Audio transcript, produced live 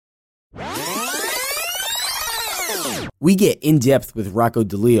We get in-depth with Rocco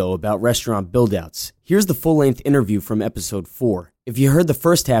DiLeo about restaurant build-outs. Here's the full-length interview from episode 4. If you heard the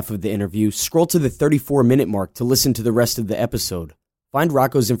first half of the interview, scroll to the 34-minute mark to listen to the rest of the episode. Find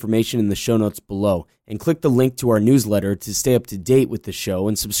Rocco's information in the show notes below, and click the link to our newsletter to stay up to date with the show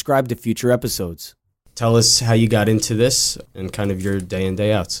and subscribe to future episodes. Tell us how you got into this and kind of your day in,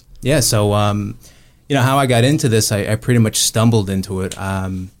 day outs. Yeah, so, how I got into this, I pretty much stumbled into it.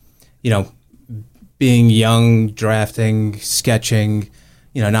 Being young, drafting, sketching,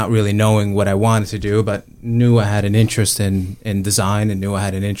 not really knowing what I wanted to do, but knew I had an interest in design and knew I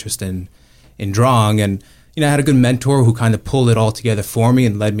had an interest in drawing. And, I had a good mentor who kind of pulled it all together for me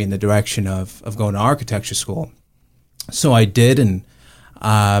and led me in the direction of going to architecture school. So I did, and,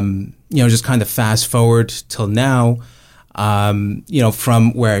 just kind of fast forward till now,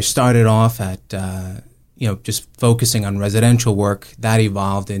 from where I started off at, just focusing on residential work, that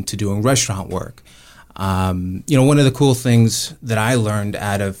evolved into doing restaurant work. One of the cool things that I learned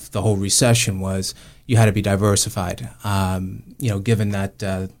out of the whole recession was you had to be diversified. Given that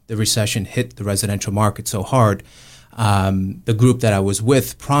the recession hit the residential market so hard, the group that I was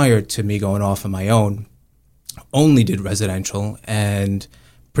with prior to me going off on my own only did residential and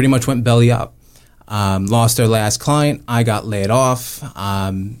pretty much went belly up. Lost their last client. I got laid off.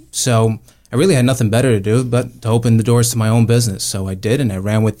 So I really had nothing better to do but to open the doors to my own business. So I did, and I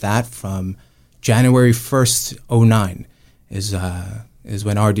ran with that from January 1st, 2009 is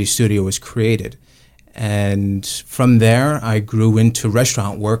when RDStudios was created. And from there, I grew into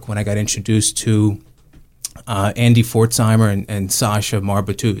restaurant work when I got introduced to Andy Fortzheimer and Sasha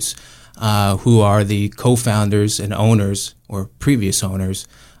Marbatus, who are the co-founders and owners, or previous owners,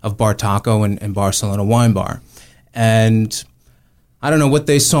 of Bar Taco and Barcelona Wine Bar. And I don't know what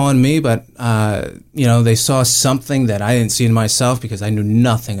they saw in me, but, they saw something that I didn't see in myself because I knew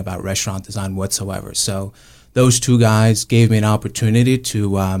nothing about restaurant design whatsoever. So those two guys gave me an opportunity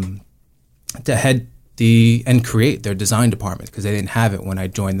to head and create their design department because they didn't have it when I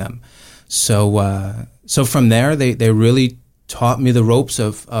joined them. So from there, they really taught me the ropes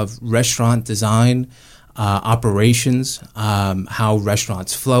of restaurant design, operations, how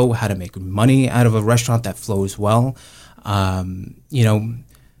restaurants flow, how to make money out of a restaurant that flows well.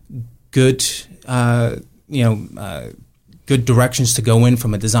 Good directions to go in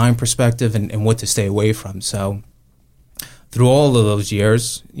from a design perspective and what to stay away from. So through all of those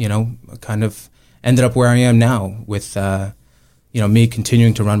years, I kind of ended up where I am now with, me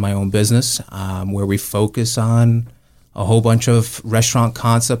continuing to run my own business, where we focus on a whole bunch of restaurant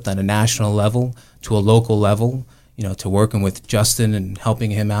concept on a national level to a local level, to working with Justin and helping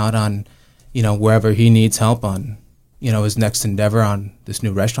him out on, wherever he needs help on, his next endeavor on this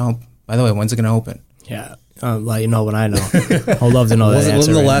new restaurant. By the way, when's it going to open? Yeah, let you know when I know. I'd love to know that.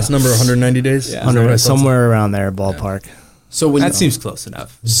 Wasn't the last number 190 days? Yeah. Somewhere around there, ballpark. Yeah. So that seems close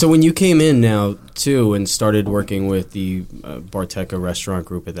enough. So when you came in now, too, and started working with the Barteca restaurant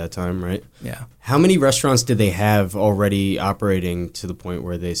group at that time, right? Yeah. How many restaurants did they have already operating to the point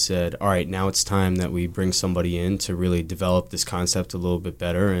where they said, all right, now it's time that we bring somebody in to really develop this concept a little bit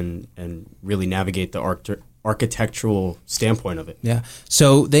better and really navigate the architectural standpoint of it? Yeah.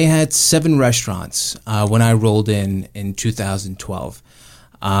 So they had 7 restaurants when I rolled in 2012.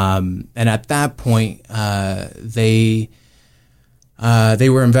 And at that point, they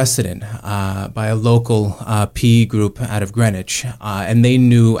were invested in by a local PE group out of Greenwich. And they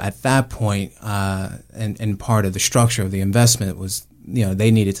knew at that point, and part of the structure of the investment was, they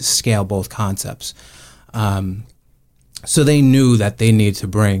needed to scale both concepts. So they knew that they needed to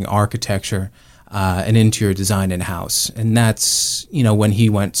bring architecture and interior design in-house. And that's, when he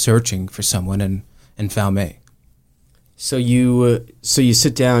went searching for someone and found me. So you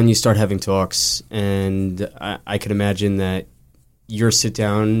sit down, you start having talks, and I could imagine that your sit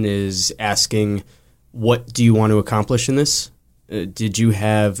down is asking, what do you want to accomplish in this? Did you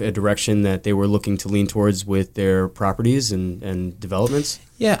have a direction that they were looking to lean towards with their properties and developments?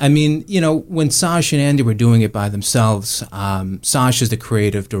 Yeah, I mean, when Sasha and Andy were doing it by themselves, Sasha's the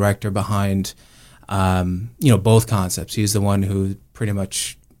creative director behind, both concepts. He's the one who pretty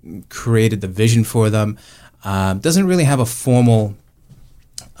much created the vision for them. Doesn't really have a formal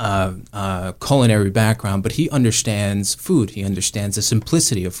culinary background, but he understands food. He understands the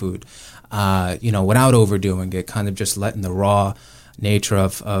simplicity of food, without overdoing it, kind of just letting the raw nature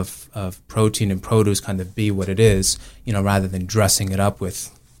of protein and produce kind of be what it is, rather than dressing it up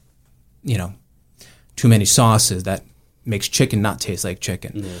with, too many sauces that makes chicken not taste like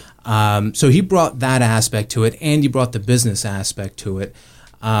chicken. Mm-hmm. So he brought that aspect to it. Andy brought the business aspect to it.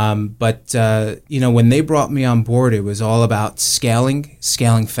 But when they brought me on board, it was all about scaling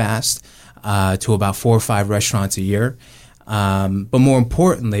fast to about 4 or 5 restaurants a year. But more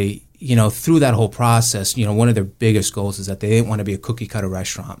importantly, through that whole process, one of their biggest goals is that they didn't want to be a cookie cutter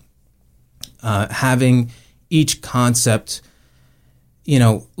restaurant. Having each concept,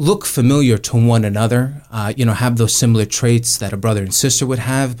 look familiar to one another, have those similar traits that a brother and sister would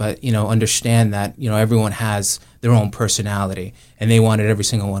have, but, understand that, everyone has their own personality, and they wanted every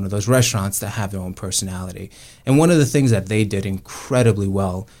single one of those restaurants to have their own personality. And one of the things that they did incredibly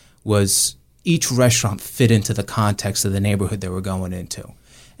well was each restaurant fit into the context of the neighborhood they were going into.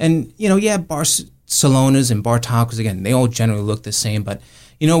 And, Barcelonas and Bar Tacos, again, they all generally look the same, but,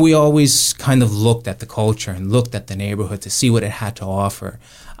 we always kind of looked at the culture and looked at the neighborhood to see what it had to offer,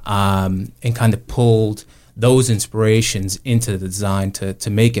 and kind of pulled those inspirations into the design to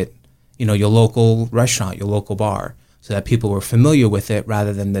make it, your local restaurant, your local bar, so that people were familiar with it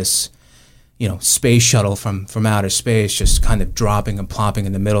rather than this, space shuttle from outer space just kind of dropping and plopping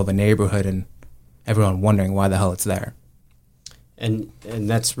in the middle of a neighborhood and everyone wondering why the hell it's there. And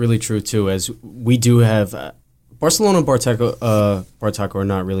that's really true too, as we do have Barcelona and Bar Taco are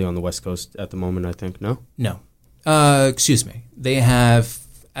not really on the West Coast at the moment, I think. No. Excuse me. They have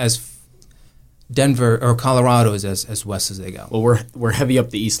as Denver or Colorado is as west as they go. Well, we're heavy up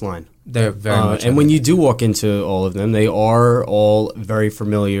the East Line. They're very much. And when you do walk into all of them, they are all very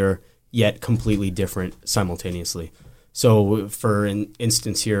familiar yet completely different simultaneously. So, for an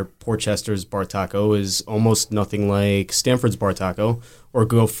instance here, Porchester's Bar Taco is almost nothing like Stanford's Bar Taco, or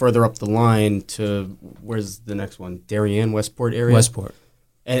go further up the line to, where's the next one? Darien, Westport area? Westport.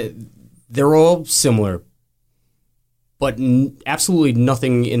 They're all similar, but absolutely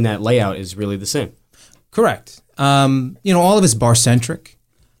nothing in that layout is really the same. Correct. All of it's bar-centric.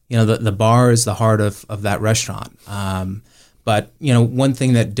 The bar is the heart of that restaurant. But, one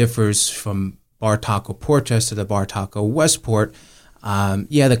thing that differs from Bar Taco Porchester to Bar Taco Westport,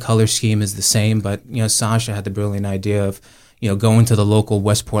 the color scheme is the same, but, Sasha had the brilliant idea of, going to the local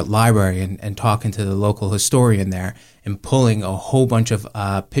Westport library and talking to the local historian there and pulling a whole bunch of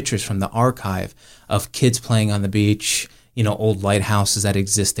pictures from the archive of kids playing on the beach, old lighthouses that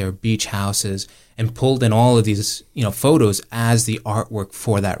exist there, beach houses, and pulled in all of these, photos as the artwork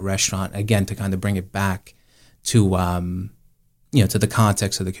for that restaurant, again, to kind of bring it back to, to the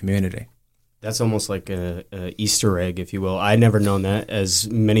context of the community. That's almost like a Easter egg, if you will. I never known that as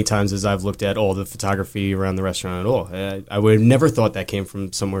many times as I've looked at all the photography around the restaurant at all. I would have never thought that came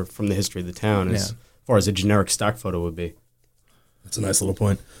from somewhere from the history of the town as far as a generic stock photo would be. That's a nice little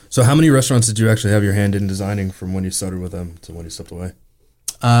point. So how many restaurants did you actually have your hand in designing from when you started with them to when you stepped away?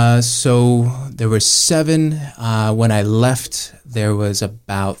 So there were 7. When I left, there was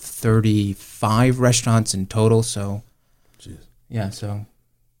about 35 restaurants in total. So, jeez. Yeah, so...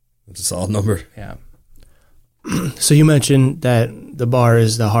 That's a solid number. Yeah. So you mentioned that the bar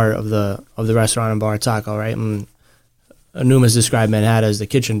is the heart of the restaurant and Bar Taco, right? And Anuma's described Manhattan as the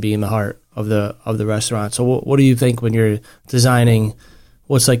kitchen being the heart of the restaurant. So what do you think when you're designing?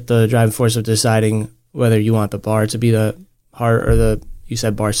 What's like the driving force of deciding whether you want the bar to be the heart or you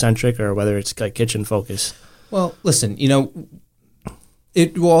said bar centric, or whether it's like kitchen focused? Well, listen,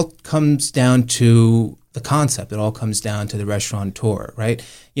 it all comes down to the concept. It all comes down to the restaurateur, right?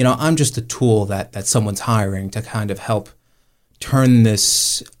 I'm just a tool that someone's hiring to kind of help turn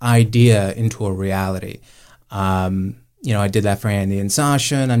this idea into a reality. I did that for Andy and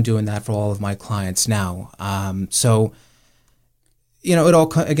Sasha, and I'm doing that for all of my clients now. It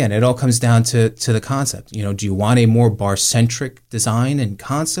all comes down to the concept. Do you want a more bar-centric design and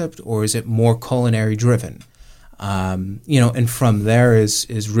concept, or is it more culinary driven? And from there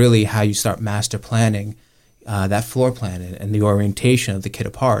is really how you start master planning that floor plan and the orientation of the kit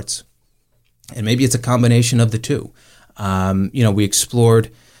of parts. And maybe it's a combination of the two. We explored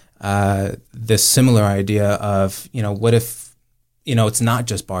this similar idea of, what if, it's not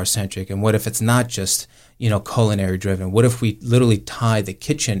just bar-centric, and what if it's not just, culinary driven? What if we literally tie the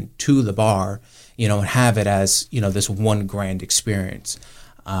kitchen to the bar, and have it as, this one grand experience?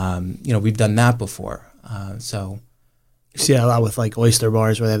 We've done that before. You see that a lot with like oyster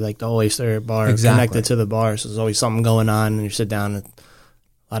bars where they have like the oyster bar connected to the bar. So there's always something going on and you sit down and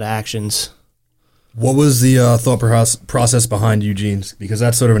a lot of actions. What was the thought process behind Eugene's? Because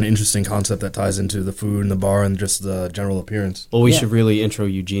that's sort of an interesting concept that ties into the food and the bar and just the general appearance. Well, we should really intro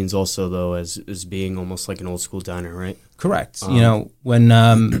Eugene's also, though, as being almost like an old school diner, right? Correct. When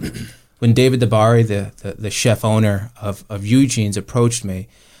David Dabari, the chef owner of Eugene's, approached me,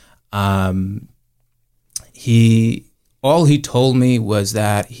 All he told me was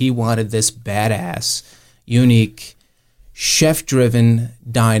that he wanted this badass, unique, chef-driven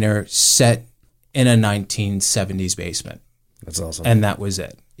diner set in a 1970s basement. That's awesome. And that was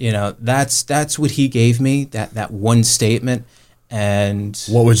it. You know, that's what he gave me, that one statement. And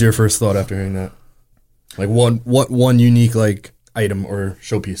what was your first thought after hearing that? Like what one unique like item or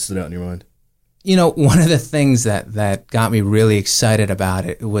showpiece stood out in your mind? You know, one of the things that got me really excited about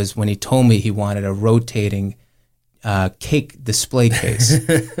it was when he told me he wanted a rotating cake display case.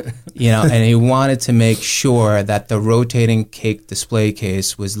 You know, and he wanted to make sure that the rotating cake display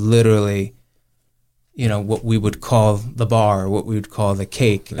case was literally, you know, what we would call the bar, what we would call the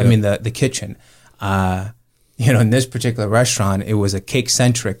cake. Yeah. I mean, the kitchen. You know, in this particular restaurant, it was a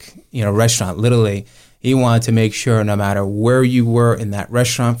cake-centric, you know, restaurant. Literally, he wanted to make sure no matter where you were in that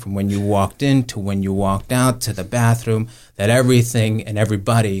restaurant, from when you walked in to when you walked out to the bathroom, that everything and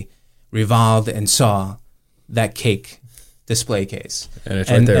everybody revolved and saw that cake display case. And it's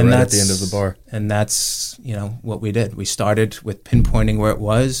right there, right at the end of the bar. And that's, you know, what we did. We started with pinpointing where it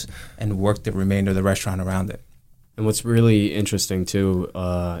was and worked the remainder of the restaurant around it. And what's really interesting, too,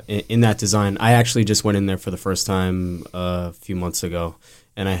 in that design, I actually just went in there for the first time a few months ago,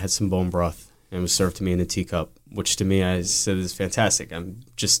 and I had some bone broth, and it was served to me in a teacup, which to me, I said, is fantastic. I'm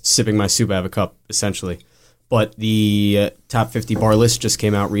just sipping my soup out of a cup, essentially. But the top 50 bar list just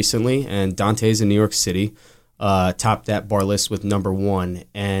came out recently, and Dante's in New York City topped that bar list with number 1,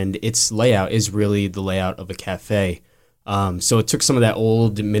 and its layout is really the layout of a cafe. So it took some of that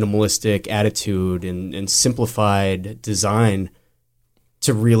old minimalistic attitude and simplified design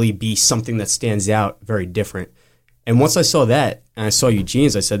to really be something that stands out very different. And once I saw that, and I saw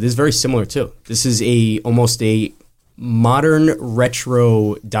Eugene's, I said, this is very similar too. This is almost a modern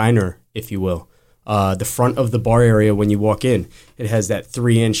retro diner, if you will. The front of the bar area when you walk in, it has that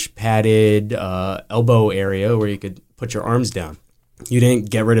 3-inch padded elbow area where you could put your arms down. You didn't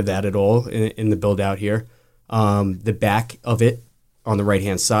get rid of that at all in the build out here. The back of it on the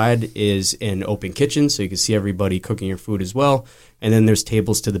right-hand side is an open kitchen, so you can see everybody cooking your food as well. And then there's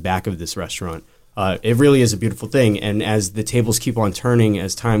tables to the back of this restaurant. It really is a beautiful thing. And as the tables keep on turning,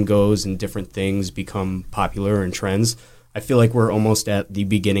 as time goes and different things become popular and trends, I feel like we're almost at the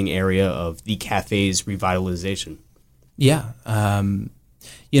beginning area of the cafe's revitalization. Yeah.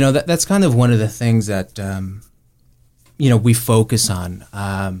 You know, that's kind of one of the things that, you know, we focus on.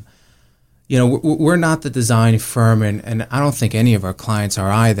 You know, we're not the design firm, and I don't think any of our clients are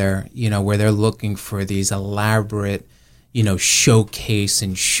either, you know, where they're looking for these elaborate, you know, showcase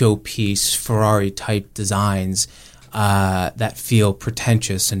and showpiece Ferrari-type designs that feel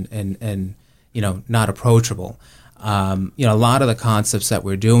pretentious and you know, not approachable. You know, a lot of the concepts that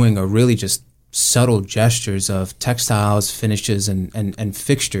we're doing are really just subtle gestures of textiles, finishes, and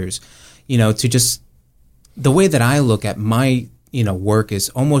fixtures, you know, to just the way that I look at my, you know, work is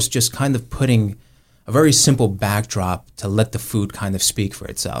almost just kind of putting a very simple backdrop to let the food kind of speak for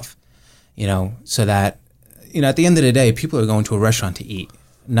itself, you know, so that, you know, at the end of the day, people are going to a restaurant to eat,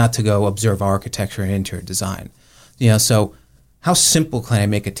 not to go observe architecture and interior design. You know, so how simple can I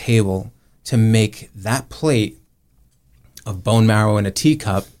make a table to make that plate of bone marrow in a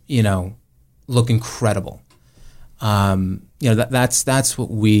teacup, you know, look incredible? You know, that's what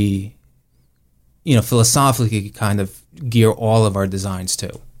we, you know, philosophically kind of gear all of our designs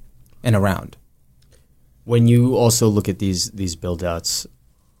to and around. When you also look at these build outs,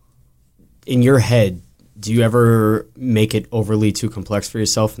 in your head, do you ever make it overly too complex for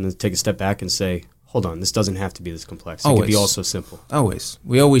yourself and then take a step back and say, hold on, this doesn't have to be this complex. It could be also simple. Always.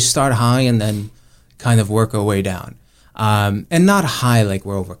 We always start high and then kind of work our way down. And not high like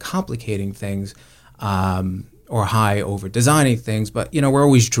we're overcomplicating things or high over designing things, but, you know, we're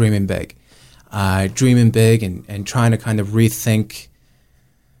always dreaming big. And trying to kind of rethink,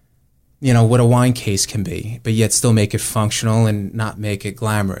 you know, what a wine case can be, but yet still make it functional and not make it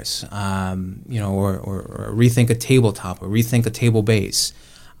glamorous, you know, or rethink a tabletop or rethink a table base.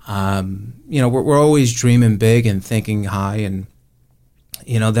 You know, we're always dreaming big and thinking high, and,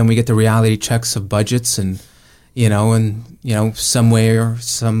 you know, then we get the reality checks of budgets and, you know, some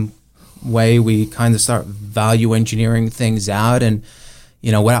way we kind of start value engineering things out and,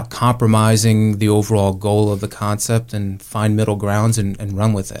 you know, without compromising the overall goal of the concept, and find middle grounds and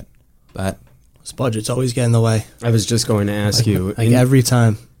run with it. But this budget's always get in the way. I was just going to ask you. Every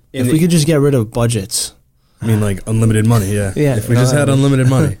time. If we could just get rid of budgets. I mean, like unlimited money, yeah. Yeah. If we just had unlimited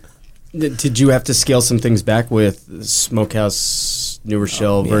money. Did you have to scale some things back with Smokehouse, New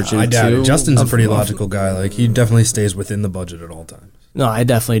Rochelle, Virgin? I doubt it. Justin's a pretty logical guy. Like, he definitely stays within the budget at all times. No, I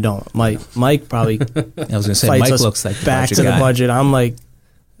definitely don't. Mike probably I was going to say, fights Mike us looks like back to the budget. I'm like,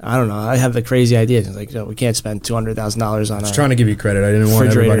 I don't know. I have the crazy ideas. Like, we can't spend $200,000 on I was trying to give you credit. I didn't want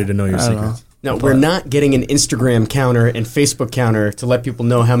everybody to know your secrets. No, we're not getting an Instagram counter and Facebook counter to let people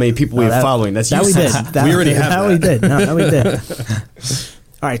know how many people we have following. That's that we did. useless. That, We already have that. that. We did. No, that we did.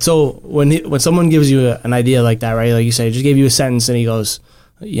 All right. So when someone gives you an idea like that, right? Like you say, just gave you a sentence, and he goes,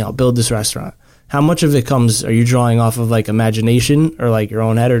 build this restaurant. How much of it are you drawing off of like imagination or like your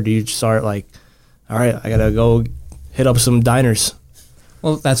own head, or do you start like, all right, I gotta go hit up some diners?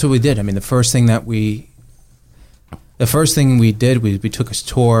 Well, that's what we did. I mean, the first thing we did was we took a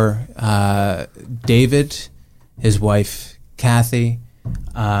tour. David, his wife Kathy,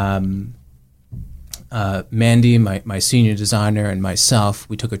 Mandy, my senior designer, and myself.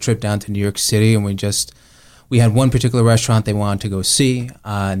 We took a trip down to New York City, and we had one particular restaurant they wanted to go see,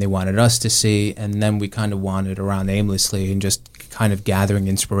 and they wanted us to see, and then we kind of wandered around aimlessly and just kind of gathering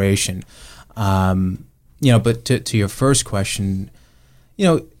inspiration. But to your first question,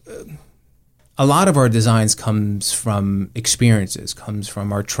 a lot of our designs comes from experiences, comes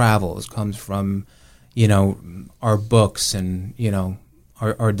from our travels, comes from, our books and,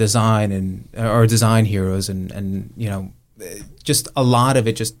 our design and our design heroes and just a lot of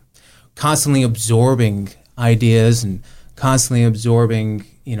it just constantly absorbing ideas and constantly absorbing,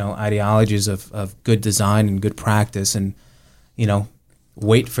 ideologies of good design and good practice and,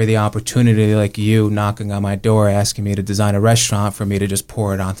 wait for the opportunity like you knocking on my door asking me to design a restaurant for me to just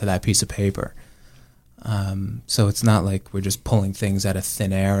pour it onto that piece of paper. So it's not like we're just pulling things out of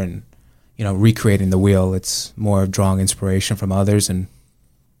thin air and, recreating the wheel. It's more of drawing inspiration from others and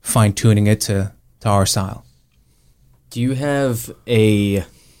fine-tuning it to our style. Do you have a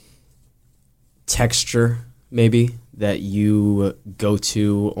texture, maybe, that you go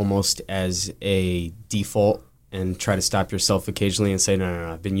to almost as a default and try to stop yourself occasionally and say,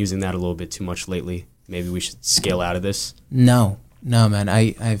 no, I've been using that a little bit too much lately. Maybe we should scale out of this? No, man.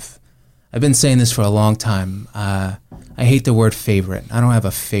 I've been saying this for a long time. I hate the word favorite. I don't have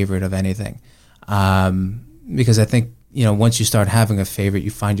a favorite of anything. Because I think, once you start having a favorite,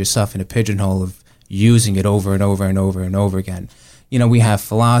 you find yourself in a pigeonhole of using it over and over and over and over again. We have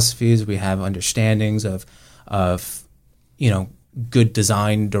philosophies, we have understandings of good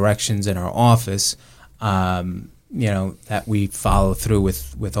design directions in our office, that we follow through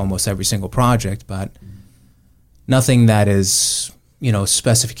with almost every single project, but nothing that is,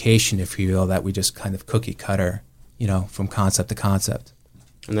 specification, if you will, that we just kind of cookie cutter, from concept to concept.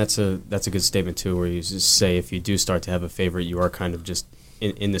 And that's a good statement too, where you just say if you do start to have a favorite, you are kind of just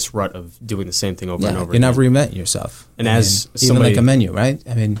in this rut of doing the same thing over and over again. You're not reinventing yourself. And even like a menu, right?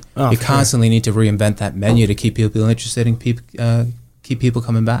 I mean, you constantly need to reinvent that menu to keep people interested and keep people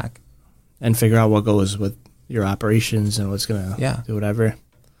coming back. And figure out what goes with your operations and what's going to do whatever.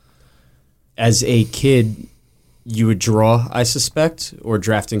 As a kid, you would draw, I suspect, or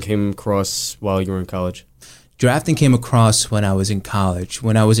drafting came across while you were in college? Drafting came across when I was in college.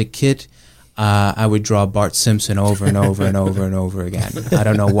 When I was a kid, I would draw Bart Simpson over and over and over and over again. I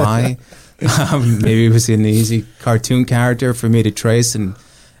don't know why. Maybe it was an easy cartoon character for me to trace and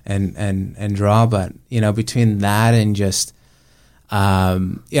draw. But between that and just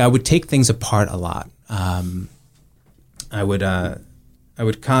I would take things apart a lot. I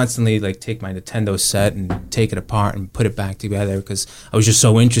would constantly take my Nintendo set and take it apart and put it back together because I was just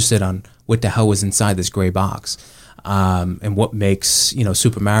so interested on what the hell was inside this gray box, and what makes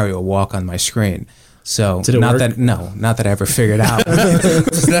Super Mario walk on my screen. So Did it work? Not that I ever figured out.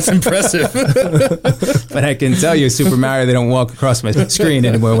 That's impressive. But I can tell you, Super Mario, they don't walk across my screen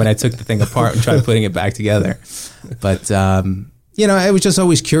anymore when I took the thing apart and tried putting it back together. But I was just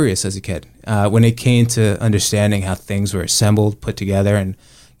always curious as a kid when it came to understanding how things were assembled, put together, and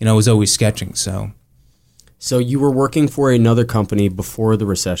I was always sketching. So you were working for another company before the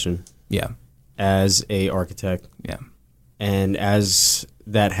recession. Yeah. As a architect. Yeah. And as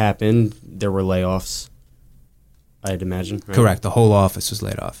that happened, there were layoffs, I'd imagine. Right? Correct. The whole office was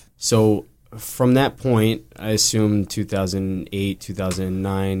laid off. So from that point, I assume 2008,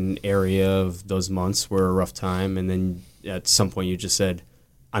 2009 area of those months were a rough time. And then at some point you just said,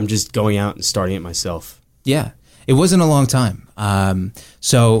 I'm just going out and starting it myself. Yeah. It wasn't a long time.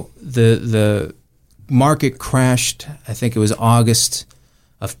 So the market crashed. I think it was August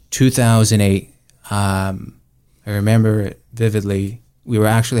of 2008. I remember it vividly. We were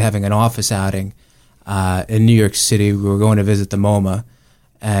actually having an office outing in New York City. We were going to visit the MoMA,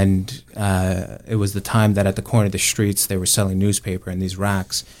 and it was the time that at the corner of the streets they were selling newspaper in these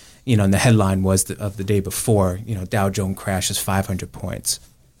racks. And the headline was of the day before, Dow Jones crashes 500 points.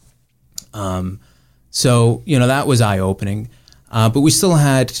 So that was eye-opening. But we still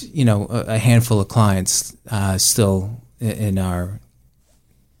had, a handful of clients still in our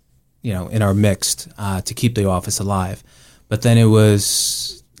mix to keep the office alive. But then it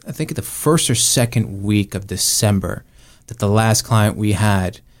was I think the first or second week of December that the last client we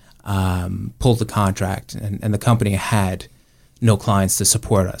had pulled the contract, and the company had no clients to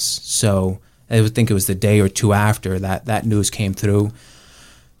support us. So I would think it was the day or two after that news came through.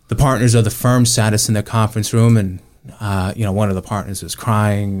 The partners of the firm sat us in their conference room, and one of the partners was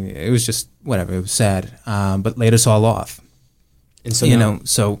crying. It was just whatever. It was sad, but laid us all off. And so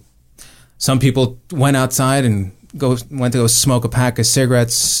so some people went outside and went to go smoke a pack of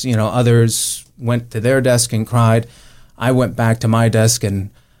cigarettes. Others went to their desk and cried. I went back to my desk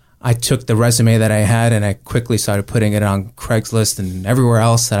and I took the resume that I had and I quickly started putting it on Craigslist and everywhere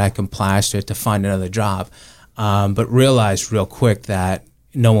else that I can plaster it to find another job. But realized real quick that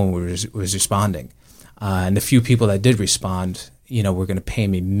no one was responding. And the few people that did respond, were going to pay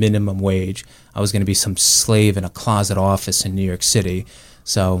me minimum wage. I was going to be some slave in a closet office in New York City.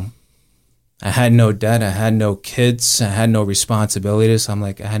 So I had no debt. I had no kids. I had no responsibilities. I'm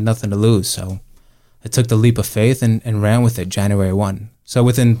like, I had nothing to lose. So I took the leap of faith and ran with it January 1. So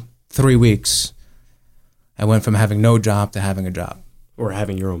within 3 weeks, I went from having no job to having a job. Or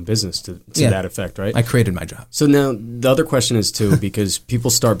having your own business to that effect, right? I created my job. So now the other question is too, because people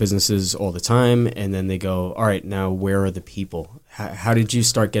start businesses all the time and then they go, all right, now where are the people? How did you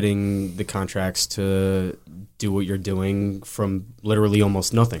start getting the contracts to do what you're doing from literally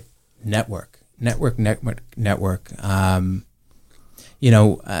almost nothing? Network. I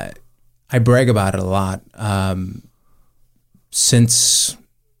brag about it a lot. Since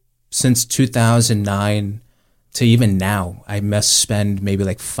 2009 to even now, I must spend maybe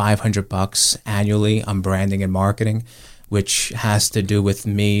like $500 annually on branding and marketing, which has to do with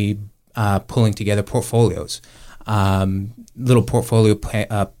me pulling together portfolios, little portfolio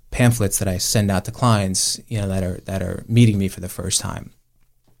pamphlets that I send out to clients, that are meeting me for the first time.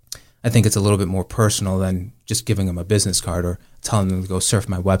 I think it's a little bit more personal than just giving them a business card or telling them to go surf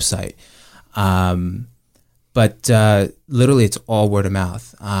my website. But literally, it's all word of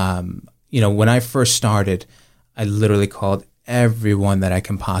mouth. When I first started, I literally called everyone that I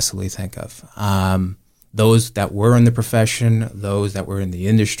can possibly think of. Those that were in the profession, those that were in the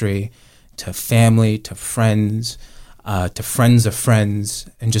industry, to family, to friends of friends,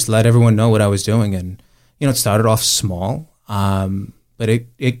 and just let everyone know what I was doing. And, it started off small, but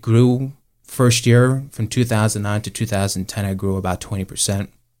it grew. First year, from 2009 to 2010, I grew about 20%.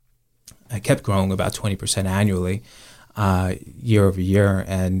 I kept growing about 20% annually, year over year,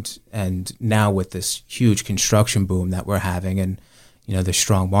 and now with this huge construction boom that we're having, and the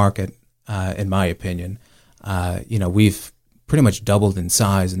strong market, in my opinion, we've pretty much doubled in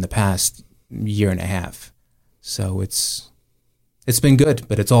size in the past year and a half. So it's been good,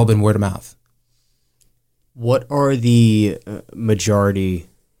 but it's all been word of mouth. What are the majority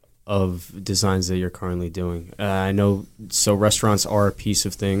of designs that you're currently doing? I know, so restaurants are a piece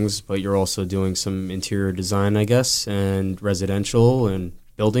of things, but you're also doing some interior design, I guess, and residential and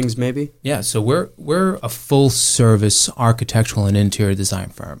buildings maybe? Yeah, so we're a full-service architectural and interior design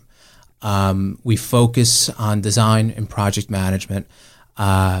firm. We focus on design and project management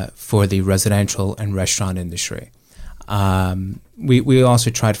for the residential and restaurant industry. We also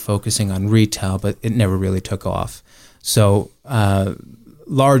tried focusing on retail, but it never really took off. So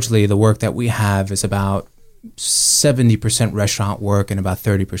largely, the work that we have is about 70% restaurant work and about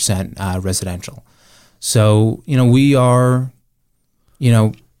 30% residential. So, we are,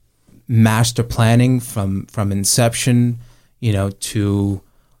 master planning from inception, to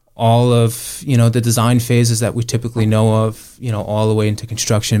all of, the design phases that we typically know of, all the way into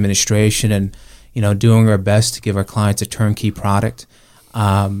construction administration and, doing our best to give our clients a turnkey product,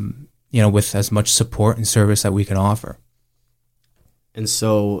 with as much support and service that we can offer. And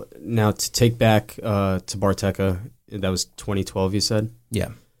so now to take back to Barteca, that was 2012, you said?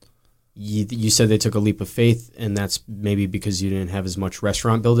 Yeah. You said they took a leap of faith, and that's maybe because you didn't have as much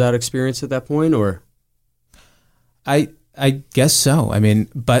restaurant build-out experience at that point, or? I guess so. I mean,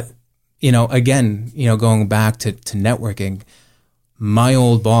 but, again, going back to networking, my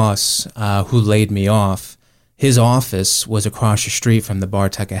old boss who laid me off, his office was across the street from the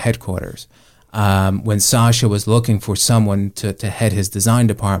Barteca headquarters. When Sasha was looking for someone to head his design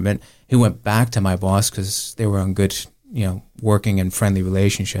department, he went back to my boss because they were on good, working and friendly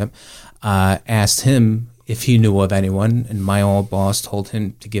relationship, asked him if he knew of anyone, and my old boss told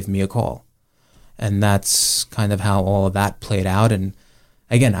him to give me a call. And that's kind of how all of that played out. And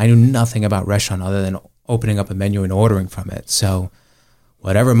again, I knew nothing about restaurant other than opening up a menu and ordering from it. So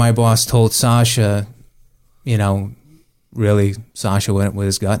whatever my boss told Sasha, really Sasha went with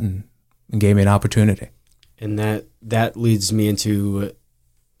his gut and gave me an opportunity. And that leads me into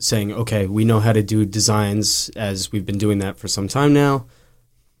saying, okay, we know how to do designs, as we've been doing that for some time now.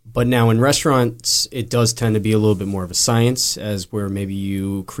 But now in restaurants, it does tend to be a little bit more of a science, as where maybe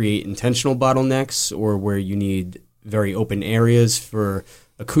you create intentional bottlenecks or where you need very open areas for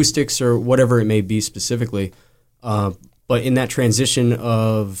acoustics or whatever it may be specifically. But in that transition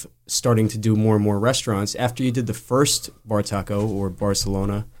of starting to do more and more restaurants, after you did the first Bar Taco or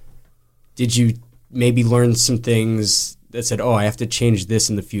Barcelona, did you maybe learn some things that said, oh, I have to change this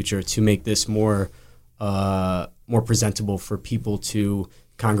in the future to make this more presentable for people to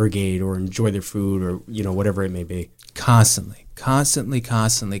congregate or enjoy their food or, whatever it may be? Constantly. I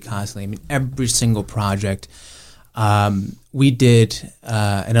mean, every single project. We did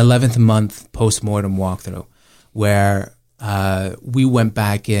an 11th month post-mortem walkthrough where we went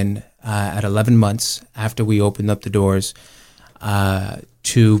back in at 11 months after we opened up the doors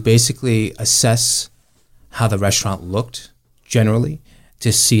to basically assess how the restaurant looked generally,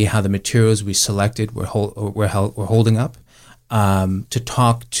 to see how the materials we selected were holding up, to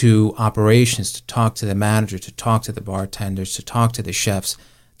talk to operations, to talk to the manager, to talk to the bartenders, to talk to the chefs,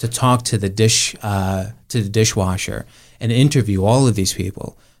 to talk to the dishwasher, and interview all of these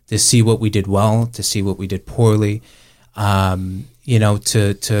people to see what we did well, to see what we did poorly, to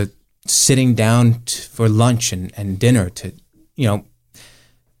sitting down for lunch and dinner to,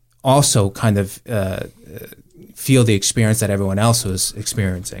 also kind of feel the experience that everyone else was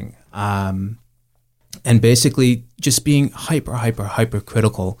experiencing. And basically just being hyper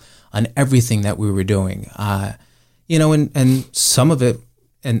critical on everything that we were doing. And some of it,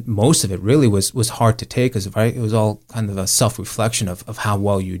 and most of it really was hard to take, because it was all kind of a self-reflection of how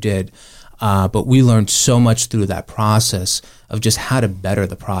well you did. But we learned so much through that process of just how to better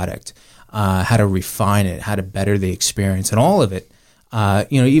the product, how to refine it, how to better the experience, and all of it.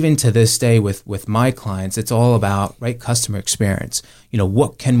 Even to this day with my clients, it's all about customer experience.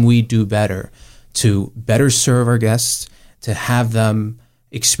 What can we do better to better serve our guests, to have them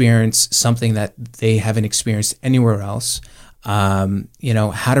experience something that they haven't experienced anywhere else. How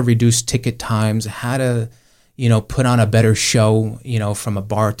to reduce ticket times, how to, put on a better show, from a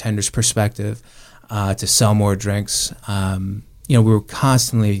bartender's perspective, to sell more drinks. We were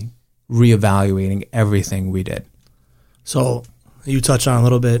constantly reevaluating everything we did. So you touched on a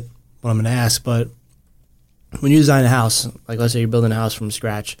little bit what I'm going to ask, but when you design a house, like let's say you're building a house from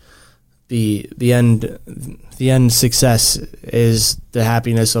scratch, the end success is the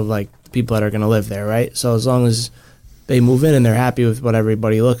happiness of the people that are going to live there, right? So as long as they move in and they're happy with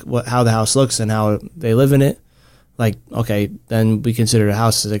how the house looks and how they live in it, okay, then we consider the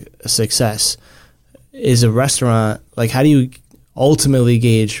house a success. Is a restaurant, how do you ultimately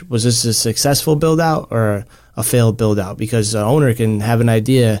gauge, was this a successful build out or a failed build out? Because the owner can have an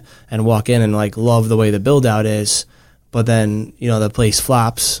idea and walk in and love the way the build out is, but then the place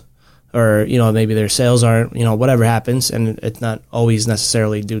flops, or maybe their sales aren't, whatever happens, and it's not always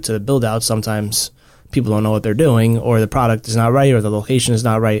necessarily due to the build out. Sometimes people don't know what they're doing, or the product is not right, or the location is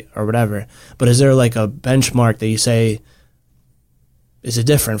not right, or whatever. But is there a benchmark that you say, is it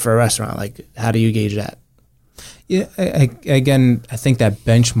different for a restaurant? How do you gauge that? Yeah, I think that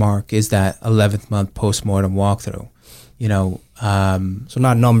benchmark is that 11th month post-mortem walkthrough. So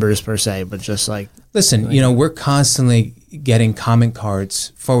not numbers per se, but just listen, we're constantly getting comment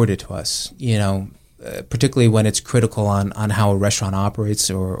cards forwarded to us, particularly when it's critical on how a restaurant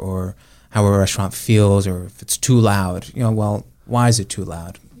operates or how a restaurant feels, or if it's too loud, well, why is it too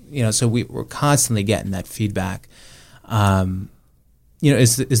loud? So we're constantly getting that feedback.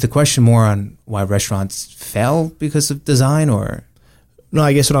 Is the question more on why restaurants fail because of design, or? No,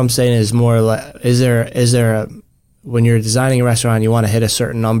 I guess what I'm saying is more is there when you're designing a restaurant, you want to hit a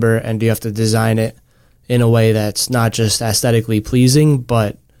certain number, and do you have to design it in a way that's not just aesthetically pleasing,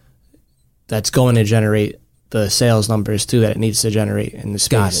 but that's going to generate the sales numbers too that it needs to generate in the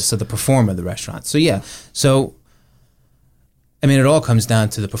space? Got it. So the perform of the restaurant. So yeah. So I mean, it all comes down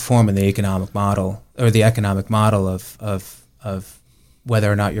to the perform and the economic model, or the economic model of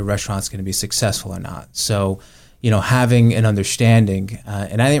whether or not your restaurant's going to be successful or not. So, having an understanding,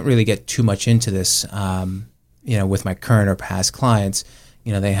 and I didn't really get too much into this, with my current or past clients.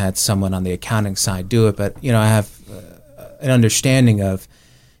 They had someone on the accounting side do it, but, I have an understanding of,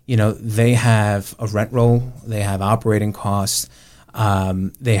 they have a rent roll, they have operating costs,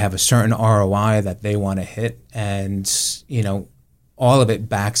 they have a certain ROI that they want to hit, and, all of it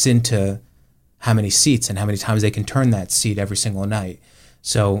backs into how many seats and how many times they can turn that seat every single night.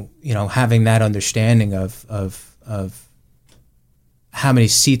 So, having that understanding of how many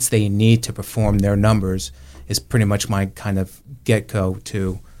seats they need to perform their numbers is pretty much my kind of get-go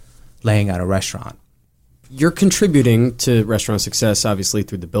to laying out a restaurant. You're contributing to restaurant success, obviously,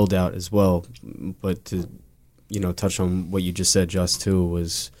 through the build-out as well, but to touch on what you just said, just too,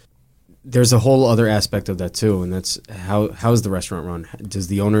 was there's a whole other aspect of that too, and that's how is the restaurant run? Does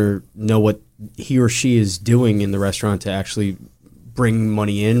the owner know what he or she is doing in the restaurant to actually bring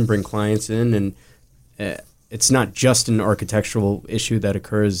money in, bring clients in, and it's not just an architectural issue that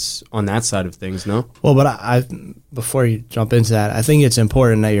occurs on that side of things, no? Well, but I before you jump into that, I think it's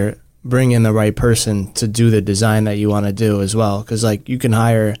important that you're bringing the right person to do the design that you want to do as well, because like you can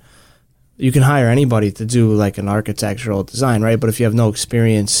hire anybody to do like an architectural design, right? But if you have no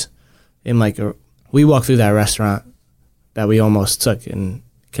experience in we walked through that restaurant that we almost took in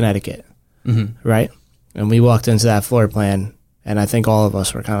Connecticut, right? And we walked into that floor plan, and I think all of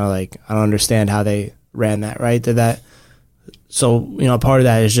us were kind of like, I don't understand how they ran that, right? Did that? So, part of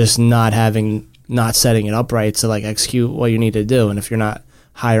that is just not setting it up right to like execute what you need to do. And if you're not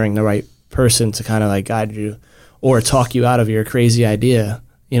hiring the right person to kind of like guide you or talk you out of your crazy idea,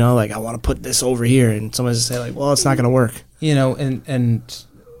 like I want to put this over here, and someone's just say like, well, it's not going to work. And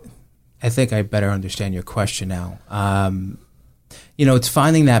I think I better understand your question now. It's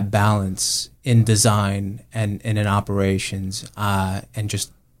finding that balance in design and in operations and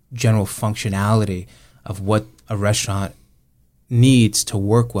just general functionality of what a restaurant needs to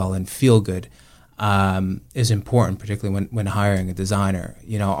work well and feel good is important, particularly when hiring a designer.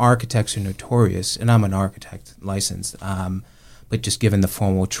 Architects are notorious, and I'm an architect licensed, but just given the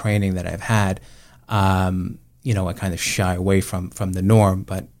formal training that I've had, I kind of shy away from the norm.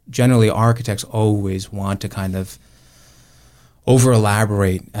 But generally, architects always want to kind of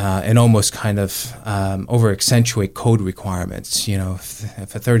over-elaborate and almost kind of over-accentuate code requirements.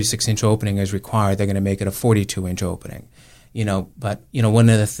 If a 36-inch opening is required, they're going to make it a 42-inch opening. But one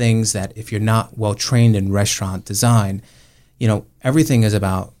of the things that if you're not well-trained in restaurant design, everything is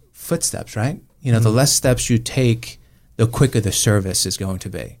about footsteps, right? The less steps you take, the quicker the service is going to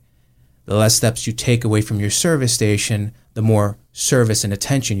be. The less steps you take away from your service station, the more service and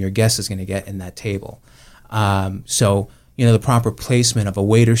attention your guest is going to get in that table. So the proper placement of a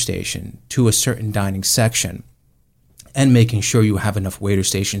waiter station to a certain dining section and making sure you have enough waiter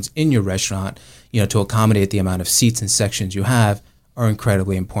stations in your restaurant, to accommodate the amount of seats and sections you have are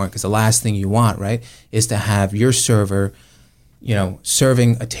incredibly important, because the last thing you want, right, is to have your server,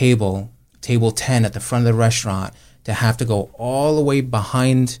 serving a table 10 at the front of the restaurant, to have to go all the way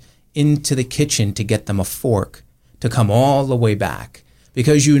behind into the kitchen to get them a fork, to come all the way back.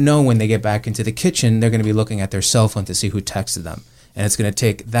 Because when they get back into the kitchen, they're going to be looking at their cell phone to see who texted them. And it's going to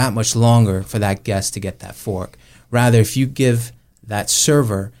take that much longer for that guest to get that fork. Rather, if you give that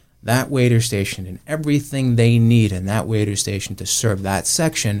server that waiter station and everything they need in that waiter station to serve that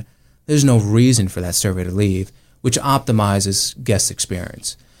section, there's no reason for that server to leave, which optimizes guest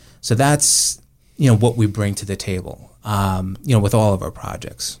experience. So that's, what we bring to the table, with all of our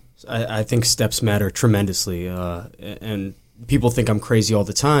projects. I think steps matter tremendously, and people think I'm crazy all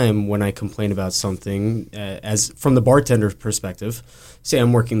the time when I complain about something. As from the bartender's perspective, say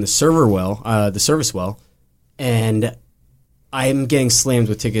I'm working the service well, and I'm getting slammed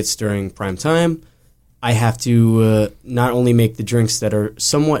with tickets during prime time. I have to not only make the drinks that are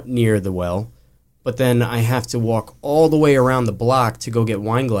somewhat near the well, but then I have to walk all the way around the block to go get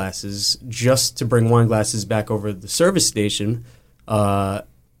wine glasses, just to bring wine glasses back over to the service station. I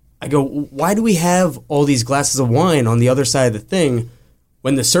go, why do we have all these glasses of wine on the other side of the thing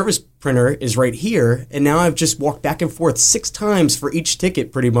when the service printer is right here? And now I've just walked back and forth 6 times for each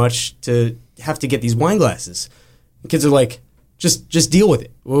ticket pretty much to have to get these wine glasses. The kids are like, just deal with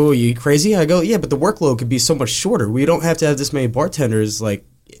it. Whoa, you crazy? I go, yeah, but the workload could be so much shorter. We don't have to have this many bartenders like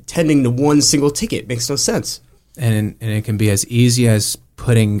tending to one single ticket. Makes no sense. And it can be as easy as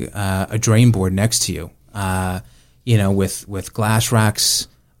putting a drain board next to you, with glass racks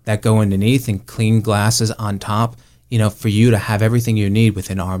that go underneath and clean glasses on top, for you to have everything you need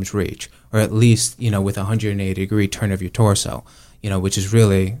within arm's reach, or at least, with a 180-degree turn of your torso, which is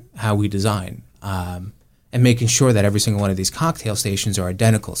really how we design. And making sure that every single one of these cocktail stations are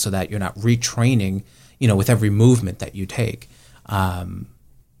identical so that you're not retraining, with every movement that you take.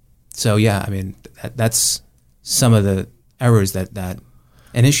 So, yeah, I mean, that's some of the errors that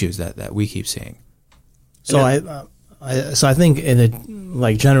and issues that we keep seeing. So I think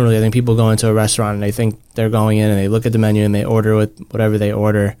generally, I think people go into a restaurant and they think they're going in and they look at the menu and they order whatever they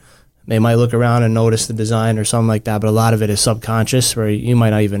order. They might look around and notice the design or something like that, but a lot of it is subconscious, where you might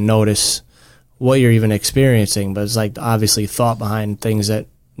not even notice what you're even experiencing, but it's like obviously thought behind things that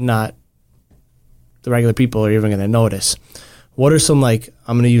not the regular people are even going to notice. What are some, I'm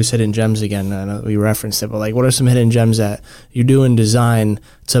going to use hidden gems again. I know we referenced it, but what are some hidden gems that you do in design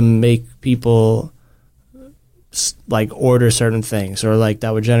to make people like order certain things, or like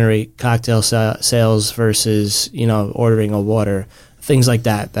that would generate cocktail sales versus, you know, ordering a water, things like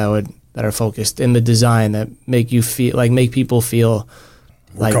that that are focused in the design that make people feel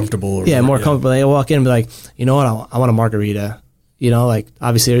more comfortable. More comfortable. They walk in and be like, you know what, I want a margarita. You know, like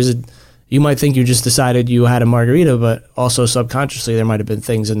obviously you might think you just decided you had a margarita, but also subconsciously there might have been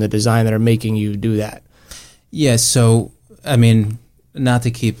things in the design that are making you do that. Yeah, so, I mean, not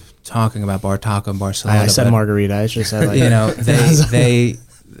to keep talking about Bar Taco in Barcelona. I said margarita. I just said, like, you know,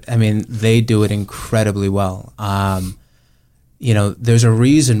 they do it incredibly well. You know, there's a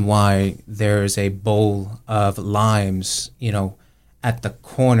reason why there's a bowl of limes, you know, at the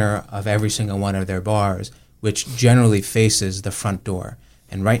corner of every single one of their bars, which generally faces the front door.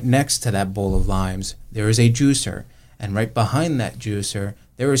 And right next to that bowl of limes, there is a juicer. And right behind that juicer,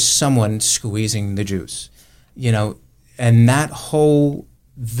 there is someone squeezing the juice. You know, and that whole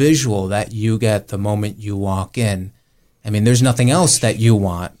visual that you get the moment you walk in, I mean, there's nothing else that you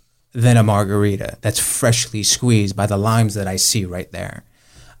want than a margarita that's freshly squeezed by the limes that I see right there.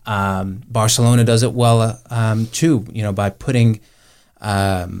 Barcelona does it well too, you know, by putting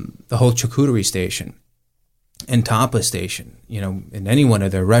the whole charcuterie station and tapa station, you know, in any one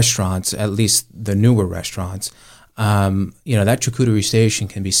of their restaurants, at least the newer restaurants, you know, that charcuterie station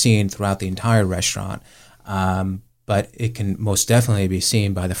can be seen throughout the entire restaurant. But it can most definitely be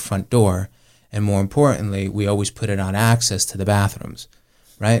seen by the front door. And more importantly, we always put it on access to the bathrooms,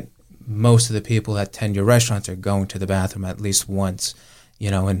 right? Most of the people that tend your restaurants are going to the bathroom at least once, you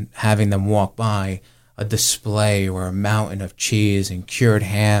know, and having them walk by a display or a mountain of cheese and cured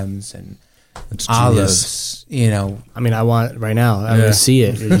hams and olives, you know. I mean, I want right now. I'm going to see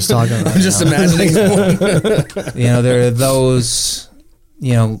it. You're just talking about I'm just imagining You know, there are those,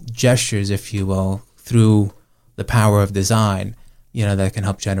 you know, gestures, if you will, through the power of design, you know, that can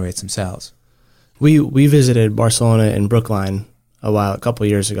help generate some sales. We visited Barcelona and Brookline a couple of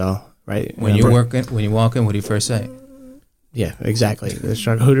years ago, right? When you walk in, what do you first say? Yeah, exactly. The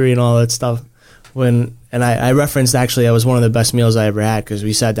charcuterie and all that stuff. I referenced, actually, that was one of the best meals I ever had, because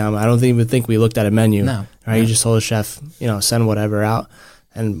we sat down. I don't even think we looked at a menu. No. Right? You just told the chef, you know, send whatever out,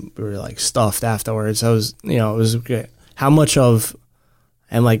 and we were like stuffed afterwards. It was great. How much of,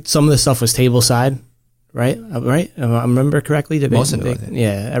 and like some of the stuff was table side. Right? I remember correctly? Most of it.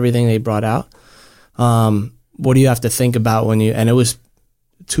 Yeah, everything they brought out. What do you have to think about when and it was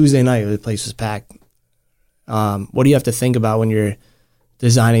Tuesday night, the place was packed. What do you have to think about when you're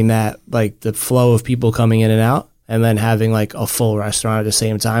designing that, like the flow of people coming in and out, and then having like a full restaurant at the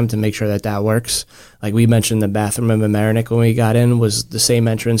same time to make sure that works? Like we mentioned, the bathroom in Mamaroneck when we got in was the same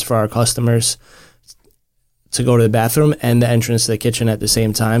entrance for our customers to go to the bathroom and the entrance to the kitchen at the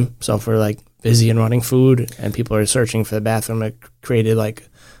same time. So for like busy and running food and people are searching for the bathroom, it created like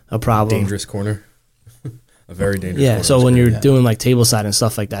a problem. Dangerous corner. A very dangerous corner. Yeah, so when you're doing like tableside and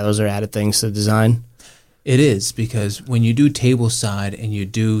stuff like that, those are added things to design. It is, because when you do tableside and you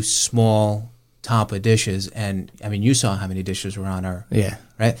do small tapa dishes, and I mean, you saw how many dishes were on our,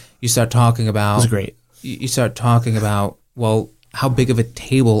 right? You start talking about, it was great. You start talking about, well, how big of a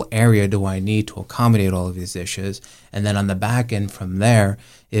table area do I need to accommodate all of these dishes? And then on the back end from there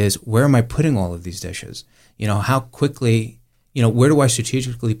is, where am I putting all of these dishes? You know, how quickly, you know, where do I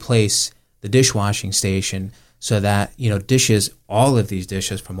strategically place the dishwashing station so that, you know, all of these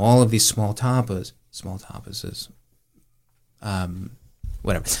dishes from all of these small tapas is,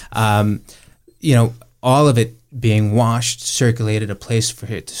 whatever, you know, all of it being washed, circulated, a place for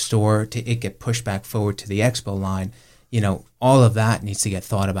it to store, to it get pushed back forward to the expo line. You know, all of that needs to get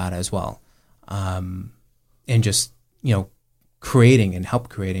thought about as well. And just, you know, help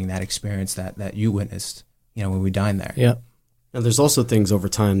creating that experience that you witnessed, you know, when we dined there. Yeah. Now, there's also things over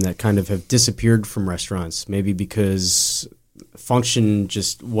time that kind of have disappeared from restaurants, maybe because function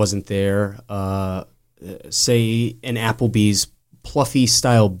just wasn't there. Say an Applebee's Pluffy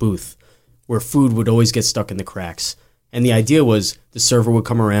style booth where food would always get stuck in the cracks. And the idea was the server would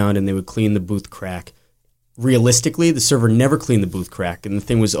come around and they would clean the booth crack. Realistically, the server never cleaned the booth crack, and the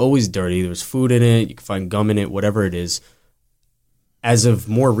thing was always dirty. There was food in it, you could find gum in it, whatever it is. As of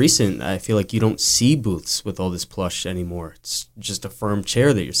more recent, I feel like you don't see booths with all this plush anymore. It's just a firm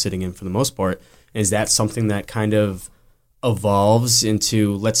chair that you're sitting in for the most part. Is that something that kind of evolves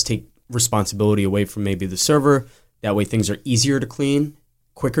into, let's take responsibility away from maybe the server, that way things are easier to clean,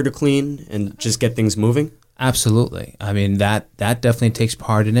 quicker to clean, and just get things moving? Absolutely. I mean, that definitely takes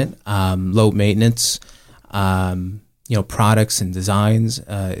part in it. Low maintenance, you know, products and designs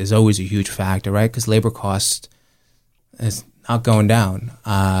is always a huge factor, right? Because labor cost is not going down.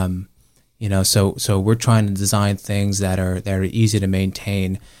 You know, so we're trying to design things that are easy to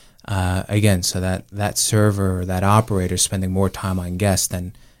maintain, Again, so that server or that operator is spending more time on guests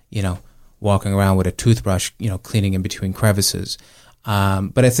than, walking around with a toothbrush, cleaning in between crevices.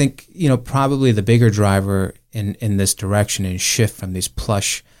 But I think, probably the bigger driver in this direction and shift from these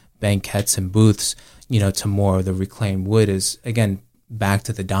plush banquettes and booths, to more of the reclaimed wood is, again, back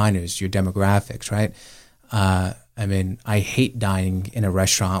to the diners, your demographics, right? I hate dining in a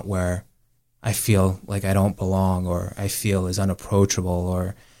restaurant where I feel like I don't belong or I feel is unapproachable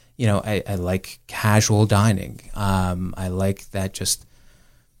or, I like casual dining. I like that just,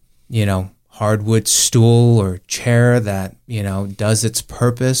 hardwood stool or chair that, does its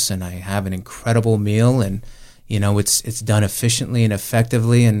purpose and I have an incredible meal and, it's done efficiently and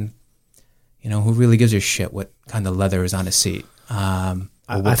effectively and, who really gives a shit what kind of leather is on a seat? I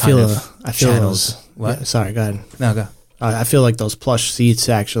feel those. What? Yeah, sorry, go ahead. No, go. I feel like those plush seats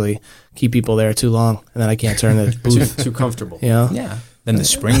actually keep people there too long, and then I can't turn the booth. Too comfortable. Yeah. Then the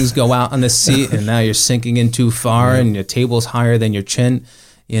springs go out on the seat, and now you're sinking in too far, and your table's higher than your chin.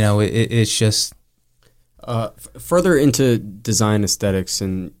 It's just further into design aesthetics,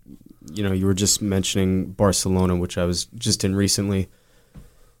 and you were just mentioning Barcelona, which I was just in recently.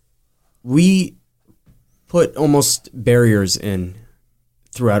 We put almost barriers in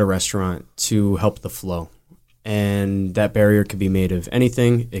throughout a restaurant to help the flow. And that barrier could be made of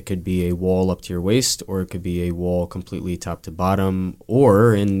anything. It could be a wall up to your waist, or it could be a wall completely top to bottom.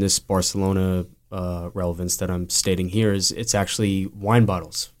 Or in this Barcelona relevance that I'm stating here is it's actually wine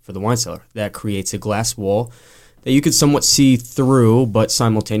bottles for the wine cellar. That creates a glass wall that you could somewhat see through, but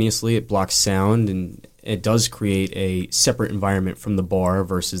simultaneously it blocks sound and it does create a separate environment from the bar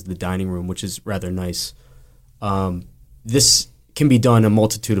versus the dining room, which is rather nice. This can be done a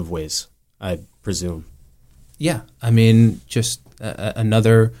multitude of ways, I presume. Yeah, just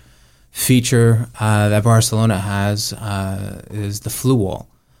another feature that Barcelona has is the flue wall.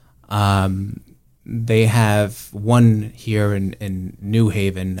 They have one here in New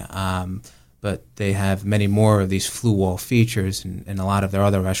Haven, but they have many more of these flue wall features in a lot of their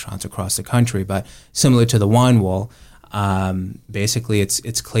other restaurants across the country. But similar to the wine wall, basically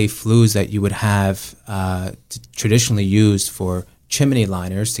it's clay flues that you would have traditionally used for chimney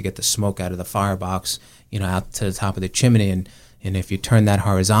liners to get the smoke out of the firebox, out to the top of the chimney. And if you turn that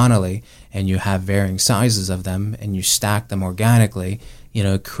horizontally and you have varying sizes of them and you stack them organically,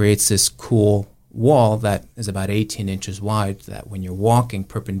 it creates this cool wall that is about 18 inches wide that when you're walking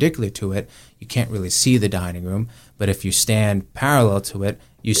perpendicular to it, you can't really see the dining room. But if you stand parallel to it,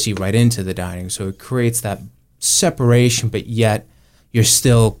 you see right into the dining room. So it creates that separation, but yet you're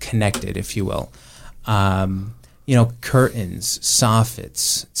still connected, if you will. Curtains,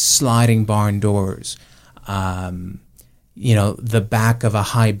 soffits, sliding barn doors, the back of a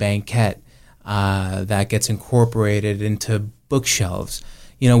high banquette that gets incorporated into bookshelves.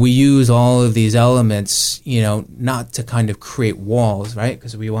 We use all of these elements, not to kind of create walls, right?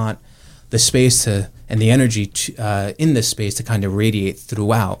 Because we want the space and the energy in this space to kind of radiate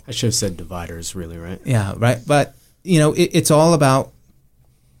throughout. I should have said dividers, really, right? Yeah, right. But, it's all about,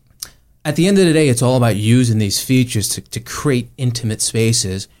 at the end of the day, it's all about using these features to create intimate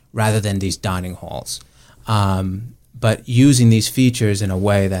spaces rather than these dining halls. But using these features in a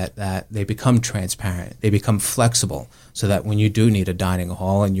way that they become transparent, they become flexible, so that when you do need a dining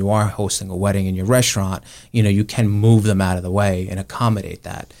hall and you are hosting a wedding in your restaurant, you can move them out of the way and accommodate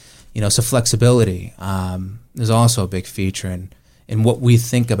that. So flexibility is also a big feature in what we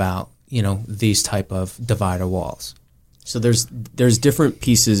think about, these type of divider walls. So there's different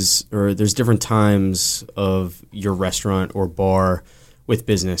pieces, or there's different times of your restaurant or bar with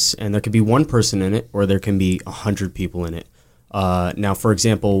business, and there could be one person in it, or there can be 100 people in it. Now, for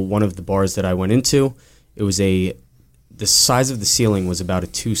example, one of the bars that I went into, it was the size of the ceiling was about a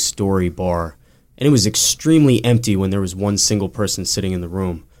 2-story bar, and it was extremely empty when there was one single person sitting in the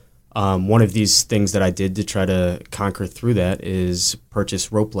room. One of these things that I did to try to conquer through that is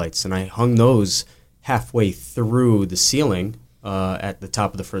purchase rope lights, and I hung those halfway through the ceiling at the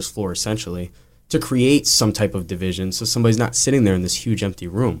top of the first floor, essentially, to create some type of division so somebody's not sitting there in this huge empty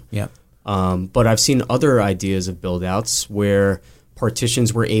room. Yeah. But I've seen other ideas of build-outs where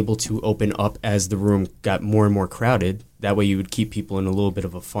partitions were able to open up as the room got more and more crowded. That way you would keep people in a little bit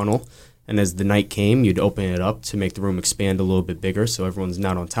of a funnel. And as the night came, you'd open it up to make the room expand a little bit bigger so everyone's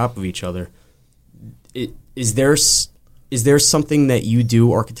not on top of each other. Is there something that you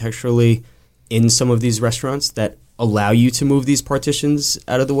do architecturally in some of these restaurants that allow you to move these partitions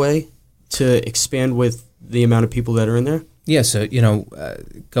out of the way to expand with the amount of people that are in there? Yeah, so,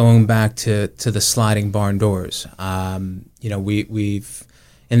 going back to the sliding barn doors, we've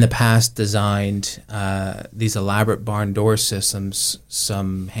in the past designed these elaborate barn door systems.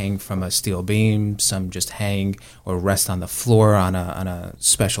 Some hang from a steel beam, some just hang or rest on the floor on a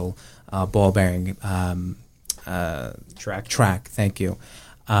special ball bearing track. Thank you.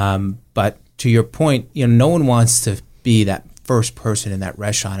 But to your point, no one wants to be that first person in that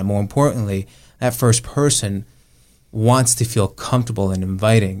restaurant, and more importantly, that first person wants to feel comfortable and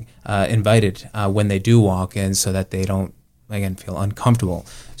invited when they do walk in, so that they don't, again, feel uncomfortable.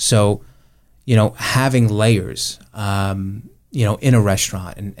 So, having layers, in a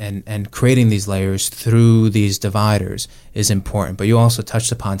restaurant and creating these layers through these dividers is important. But you also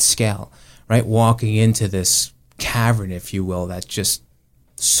touched upon scale, right? Walking into this cavern, if you will, that's just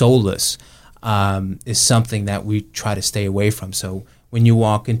soulless, is something that we try to stay away from. So when you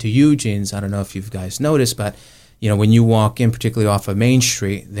walk into Eugene's, I don't know if you guys noticed, but when you walk in, particularly off of Main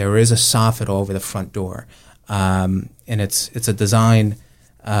Street, there is a soffit over the front door, and it's a design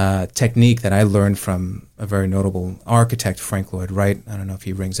technique that I learned from a very notable architect, Frank Lloyd Wright. I don't know if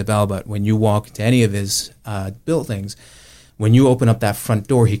he rings a bell, but when you walk into any of his buildings, when you open up that front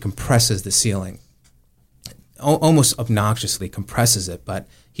door, he compresses the ceiling, almost obnoxiously compresses it, but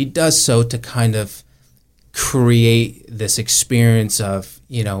he does so to kind of create this experience of,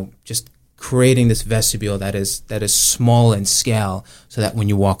 just creating this vestibule that is small in scale, so that when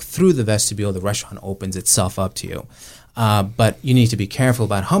you walk through the vestibule, the restaurant opens itself up to you. But you need to be careful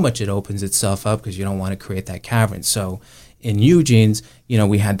about how much it opens itself up, because you don't want to create that cavern. So in Eugene's,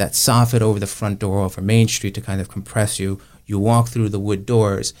 we had that soffit over the front door over Main Street to kind of compress you. You walk through the wood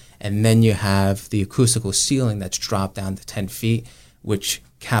doors, and then you have the acoustical ceiling that's dropped down to 10 feet, which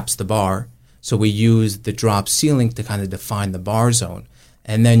caps the bar. So we use the drop ceiling to kind of define the bar zone.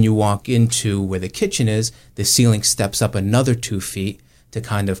 And then you walk into where the kitchen is, the ceiling steps up another 2 feet to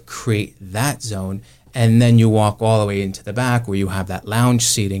kind of create that zone. And then you walk all the way into the back where you have that lounge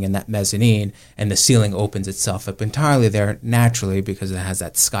seating and that mezzanine, and the ceiling opens itself up entirely there naturally because it has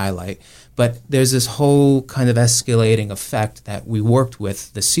that skylight. But there's this whole kind of escalating effect that we worked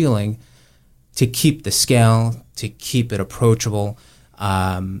with the ceiling to keep the scale, to keep it approachable,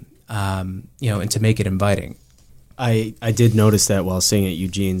 and to make it inviting. I did notice that while staying at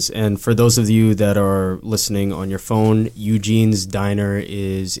Eugene's. And for those of you that are listening on your phone, Eugene's Diner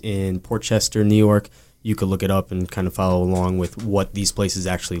is in Port Chester, New York. You could look it up and kind of follow along with what these places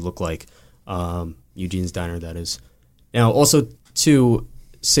actually look like. Eugene's Diner, that is. Now, also, to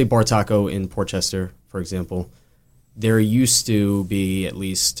say Bar Taco in Port Chester, for example, there used to be at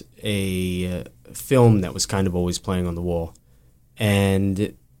least a film that was kind of always playing on the wall.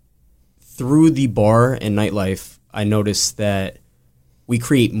 And through the bar and nightlife, I noticed that we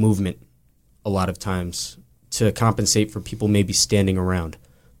create movement a lot of times to compensate for people maybe standing around.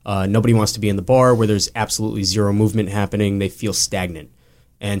 Nobody wants to be in the bar where there's absolutely zero movement happening. They feel stagnant.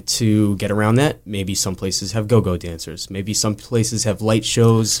 And to get around that, maybe some places have go-go dancers. Maybe some places have light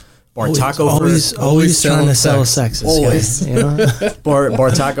shows. Bar Taco always trying to sell sex. Always.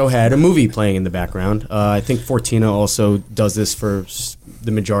 Bar Taco had a movie playing in the background. I think Fortina also does this for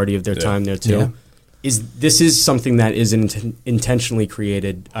the majority of their time there too. Yeah. This is something that is intentionally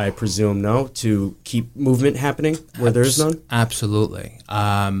created, I presume, no, to keep movement happening where there is none? Absolutely.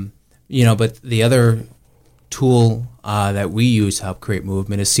 But the other tool that we use to help create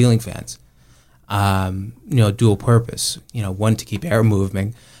movement is ceiling fans. Dual purpose. One, to keep air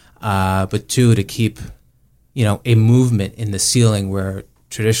moving, but two, to keep, a movement in the ceiling where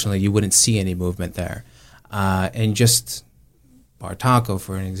traditionally you wouldn't see any movement there. And just Bar Taco,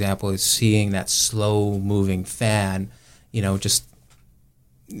 for an example, is seeing that slow-moving fan, just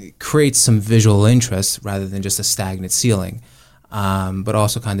creates some visual interest rather than just a stagnant ceiling, but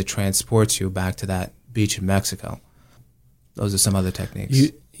also kind of transports you back to that beach in Mexico. Those are some other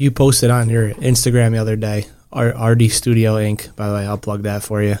techniques. You posted on your Instagram the other day, RDStudio Inc., by the way, I'll plug that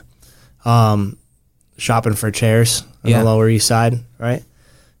for you, shopping for chairs on the Lower East Side, right?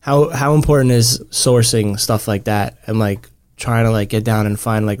 How important is sourcing stuff like that and, trying to get down and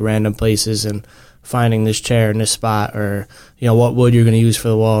find random places and finding this chair in this spot, or what wood you're going to use for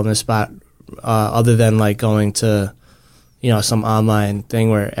the wall in this spot, other than going to some online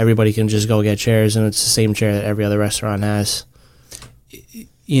thing where everybody can just go get chairs and it's the same chair that every other restaurant has.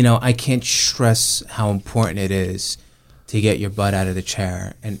 I can't stress how important it is to get your butt out of the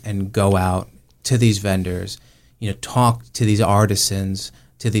chair and go out to these vendors, talk to these artisans,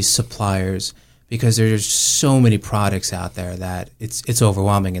 to these suppliers, because there's so many products out there that it's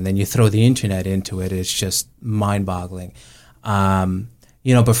overwhelming. And then you throw the internet into it, it's just mind-boggling.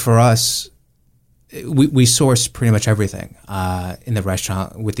 But for us, we source pretty much everything in the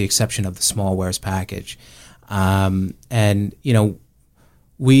restaurant, with the exception of the small wares package.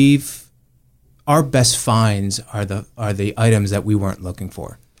 our best finds are the items that we weren't looking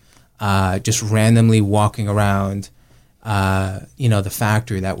for. Just randomly walking around, the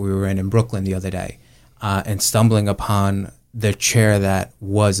factory that we were in Brooklyn the other day, and stumbling upon the chair that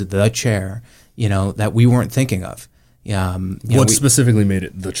was the chair, that we weren't thinking of. What specifically made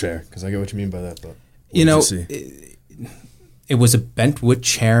it the chair? Because I get what you mean by that, but it was a bent wood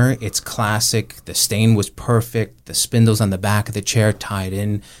chair. It's classic. The stain was perfect. The spindles on the back of the chair tied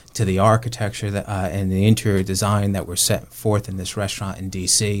in to the architecture and the interior design that were set forth in this restaurant in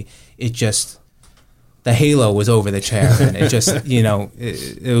D.C. It just, the halo was over the chair, and it just,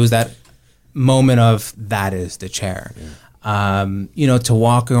 it was that moment of that is the chair. Yeah. To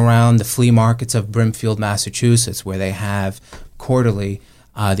walk around the flea markets of Brimfield, Massachusetts, where they have quarterly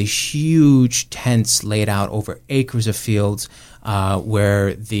these huge tents laid out over acres of fields,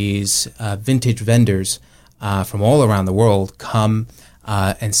 where these vintage vendors from all around the world come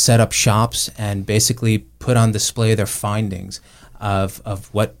and set up shops and basically put on display their findings of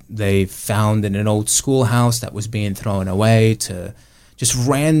what they found in an old schoolhouse that was being thrown away, to just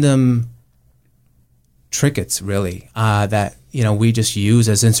random trinkets, really, that we just use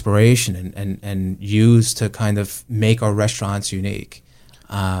as inspiration and use to kind of make our restaurants unique.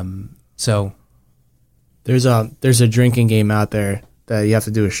 So there's a drinking game out there that you have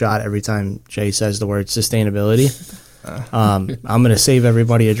to do a shot every time Jay says the word sustainability. I'm going to save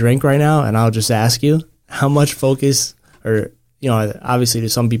everybody a drink right now, and I'll just ask you how much focus, or obviously, do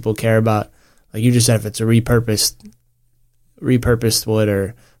some people care about, like you just said, if it's a repurposed wood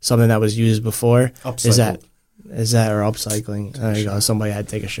or something that was used before. Upcycled. Is that or upcycling? There you go. Somebody had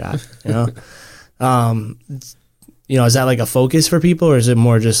to take a shot. Is that like a focus for people, or is it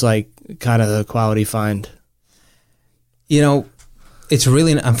more just like kind of the quality find? It's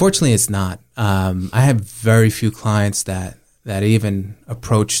really, unfortunately, it's not. I have very few clients that even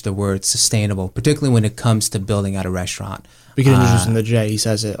approach the word sustainable, particularly when it comes to building out a restaurant. We can introduce him to Jay. He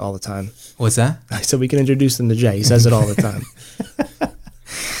says it all the time. What's that? I said we can introduce him to Jay. He says it all the time.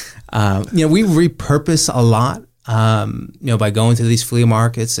 We repurpose a lot, by going to these flea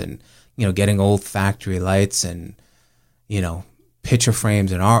markets and, getting old factory lights and, picture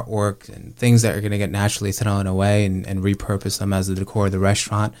frames and artwork and things that are going to get naturally thrown away and repurpose them as the decor of the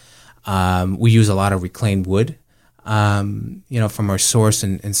restaurant. We use a lot of reclaimed wood, from our source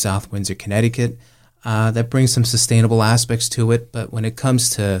in South Windsor, Connecticut. That brings some sustainable aspects to it. But when it comes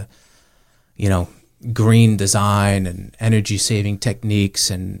to, green design and energy saving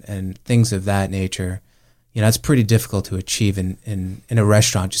techniques and things of that nature, it's pretty difficult to achieve in a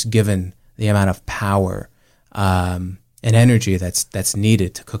restaurant, just given the amount of power and energy that's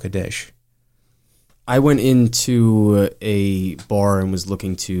needed to cook a dish. I went into a bar and was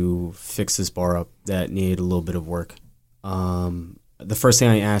looking to fix this bar up that needed a little bit of work. The first thing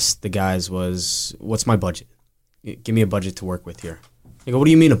I asked the guys was, what's my budget? Give me a budget to work with here. They go, what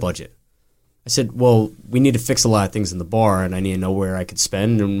do you mean a budget? I said, well, we need to fix a lot of things in the bar, and I need to know where I could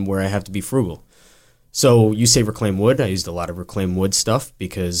spend and where I have to be frugal. So you say reclaimed wood. I used a lot of reclaimed wood stuff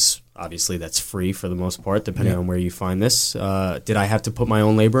because obviously that's free for the most part, depending on where you find this. Did I have to put my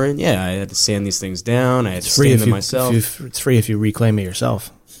own labor in? Yeah, I had to sand these things down. I had to stain them myself. It's free if you reclaim it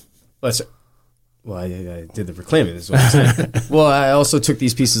yourself. Well, I did the reclaiming, is what I'm saying. Well, I also took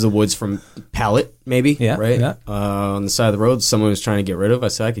these pieces of woods from pallet, maybe, right? Yeah. On the side of the road, someone was trying to get rid of. I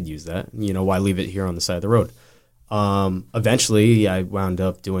said, I could use that. Why leave it here on the side of the road? Eventually, I wound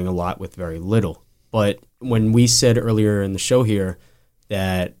up doing a lot with very little. But when we said earlier in the show here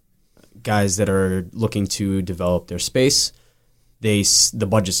that guys that are looking to develop their space, the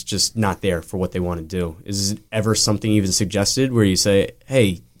budget's just not there for what they want to do. Is it ever something even suggested where you say,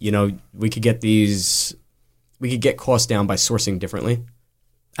 hey, we could get costs down by sourcing differently?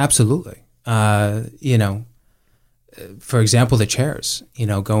 Absolutely. For example, the chairs,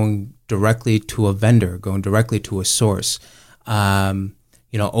 going directly to a vendor, going directly to a source,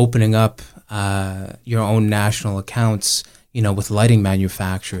 opening up your own national accounts, with lighting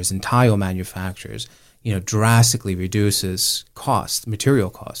manufacturers and tile manufacturers, drastically reduces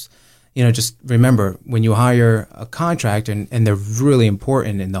material costs. Just remember when you hire a contractor, and they're really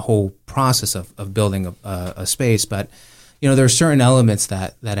important in the whole process of building a space, but, there are certain elements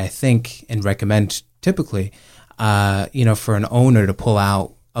that I think and recommend typically, for an owner to pull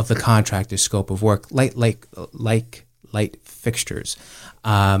out of the contractor's scope of work, light fixtures.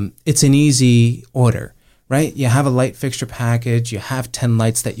 It's an easy order, right? You have a light fixture package, you have 10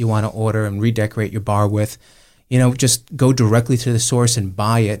 lights that you want to order and redecorate your bar with. Just go directly to the source and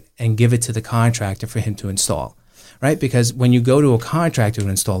buy it and give it to the contractor for him to install, right? Because when you go to a contractor to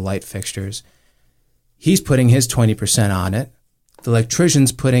install light fixtures, he's putting his 20% on it. the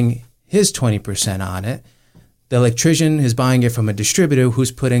electrician's putting his 20% on it. The electrician is buying it from a distributor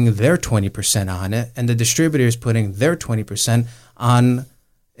who's putting their 20% on it, and the distributor is putting their 20% on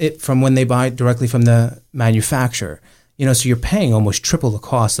it from when they buy it directly from the manufacturer. So you're paying almost triple the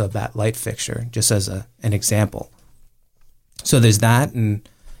cost of that light fixture, just as an example. So there's that, and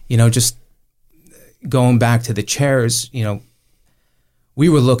just going back to the chairs, we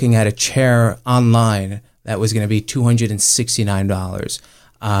were looking at a chair online that was going to be $269.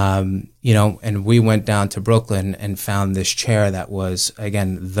 And we went down to Brooklyn and found this chair that was,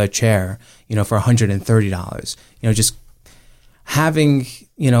 again, the chair, for $130. Just having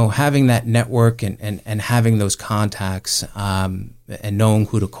that network and having those contacts, and knowing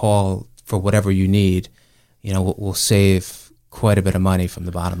who to call for whatever you need, will save quite a bit of money from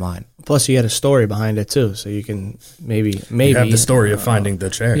the bottom line. Plus, you had a story behind it too, so you can maybe you have the story of finding the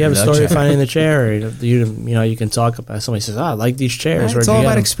chair. You have a story of finding the chair. Or you can talk about. Somebody says, "I like these chairs." It's all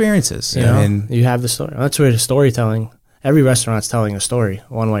about experiences. You have the story. That's where the storytelling. Every restaurant's telling a story,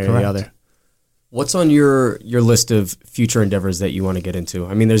 one way or the other. What's on your list of future endeavors that you want to get into?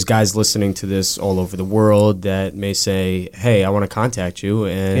 I mean, there's guys listening to this all over the world that may say, "Hey, I want to contact you."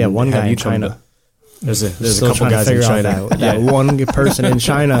 And one guy in China. There's a couple guys in China. That one person in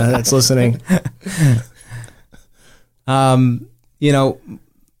China that's listening. My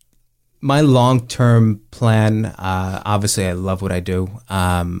long-term plan, obviously I love what I do.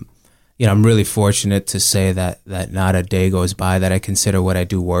 I'm really fortunate to say that not a day goes by that I consider what I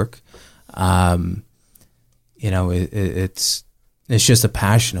do work. It's just a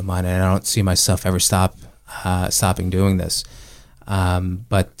passion of mine, and I don't see myself ever stopping doing this. One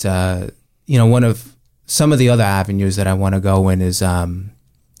of some of the other avenues that I want to go in is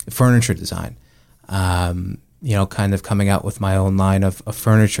furniture design. Kind of coming out with my own line of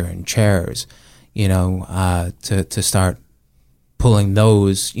furniture and chairs, to start pulling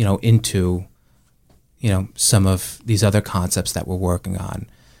those, into, some of these other concepts that we're working on.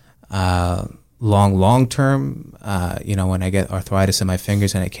 Long term, when I get arthritis in my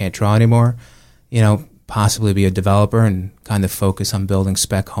fingers and I can't draw anymore, possibly be a developer and kind of focus on building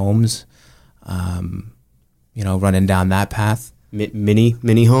spec homes. Running down that path.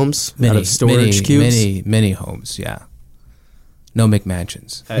 Mini homes out of storage cubes? Mini homes, yeah. No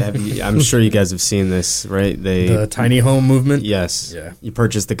McMansions. I'm sure you guys have seen this, right? The tiny home movement? Yes. Yeah. You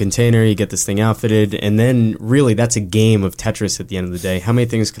purchase the container, you get this thing outfitted, and then really that's a game of Tetris at the end of the day. How many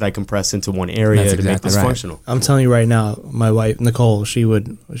things could I compress into one area to make this functional? I'm telling you right now, my wife, Nicole, she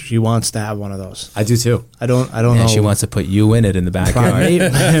wants to have one of those. I do too. I don't know. She wants to put you in it in the backyard.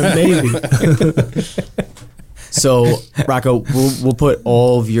 Maybe. So, Rocco, we'll put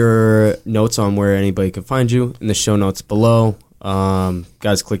all of your notes on where anybody can find you in the show notes below.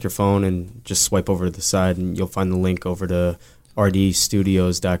 Guys, click your phone and just swipe over to the side, and you'll find the link over to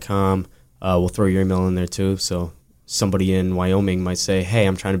RDStudios.com. We'll throw your email in there too. So somebody in Wyoming might say, "Hey,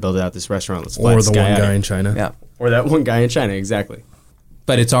 I'm trying to build out this restaurant. Let's fly or this the guy one out." guy in China. Yeah, or that one guy in China. Exactly.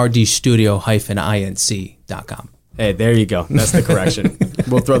 But it's rdstudio-inc.com. Hey, there you go. That's the correction.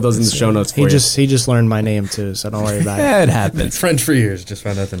 We'll throw those in the show notes for you. He just learned my name too, so don't worry about it. Yeah, it happens. French for years. Just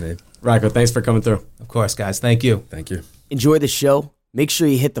found out the name. Rocco, thanks for coming through. Of course, guys. Thank you. Thank you. Enjoy the show? Make sure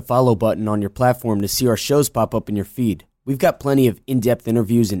you hit the follow button on your platform to see our shows pop up in your feed. We've got plenty of in-depth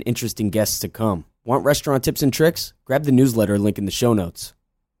interviews and interesting guests to come. Want restaurant tips and tricks? Grab the newsletter link in the show notes.